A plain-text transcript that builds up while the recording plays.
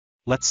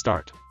Let's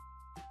start.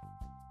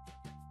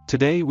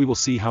 Today we will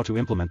see how to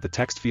implement the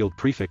text field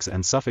prefix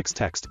and suffix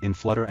text in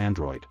Flutter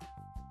Android.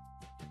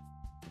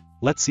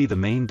 Let's see the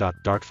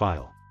main.dart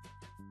file.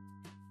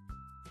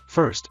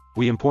 First,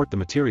 we import the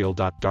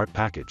material.dart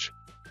package.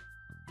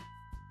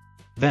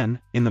 Then,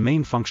 in the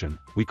main function,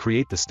 we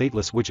create the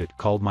stateless widget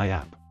called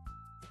myApp.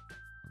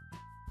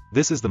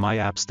 This is the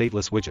myApp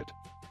stateless widget.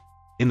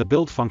 In the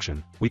build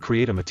function, we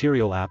create a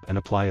material app and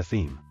apply a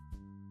theme.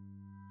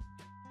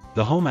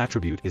 The home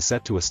attribute is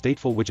set to a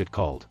stateful widget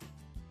called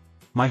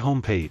My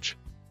Home Page.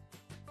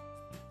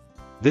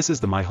 This is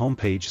the My Home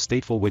Page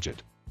stateful widget.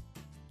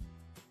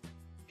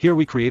 Here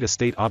we create a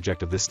state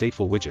object of this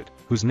stateful widget,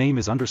 whose name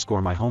is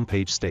 _My Home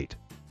Page State.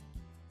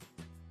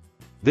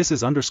 This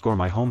is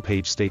 _My Home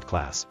Page State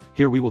class.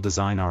 Here we will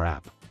design our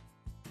app.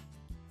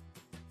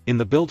 In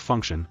the build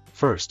function,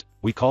 first,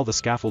 we call the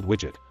scaffold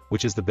widget,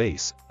 which is the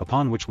base,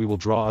 upon which we will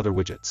draw other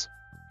widgets.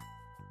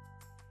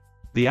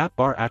 The app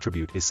bar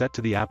attribute is set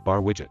to the app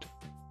bar widget.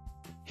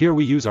 Here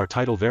we use our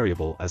title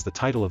variable as the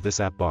title of this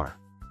app bar.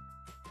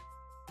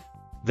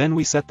 Then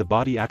we set the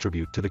body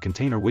attribute to the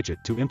container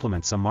widget to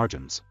implement some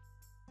margins.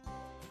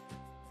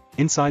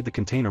 Inside the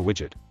container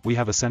widget, we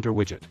have a center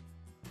widget.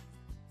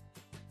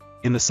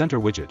 In the center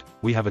widget,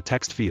 we have a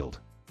text field.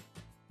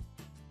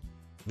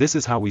 This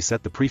is how we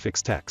set the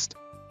prefix text.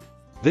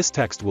 This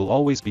text will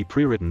always be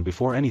pre-written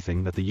before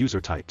anything that the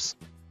user types.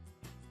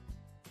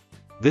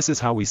 This is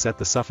how we set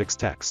the suffix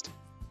text.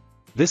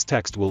 This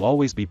text will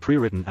always be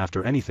pre-written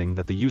after anything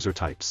that the user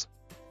types.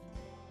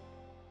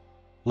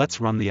 Let's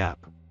run the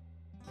app.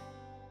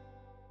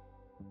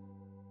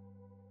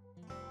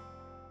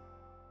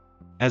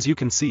 As you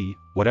can see,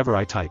 whatever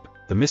I type,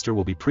 the Mr.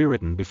 will be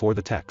pre-written before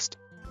the text.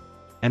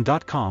 And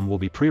 .com will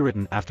be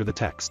pre-written after the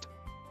text.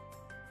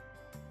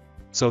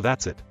 So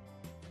that's it.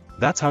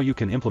 That's how you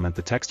can implement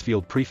the text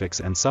field prefix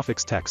and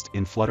suffix text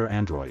in Flutter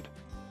Android.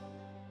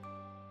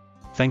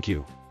 Thank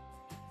you.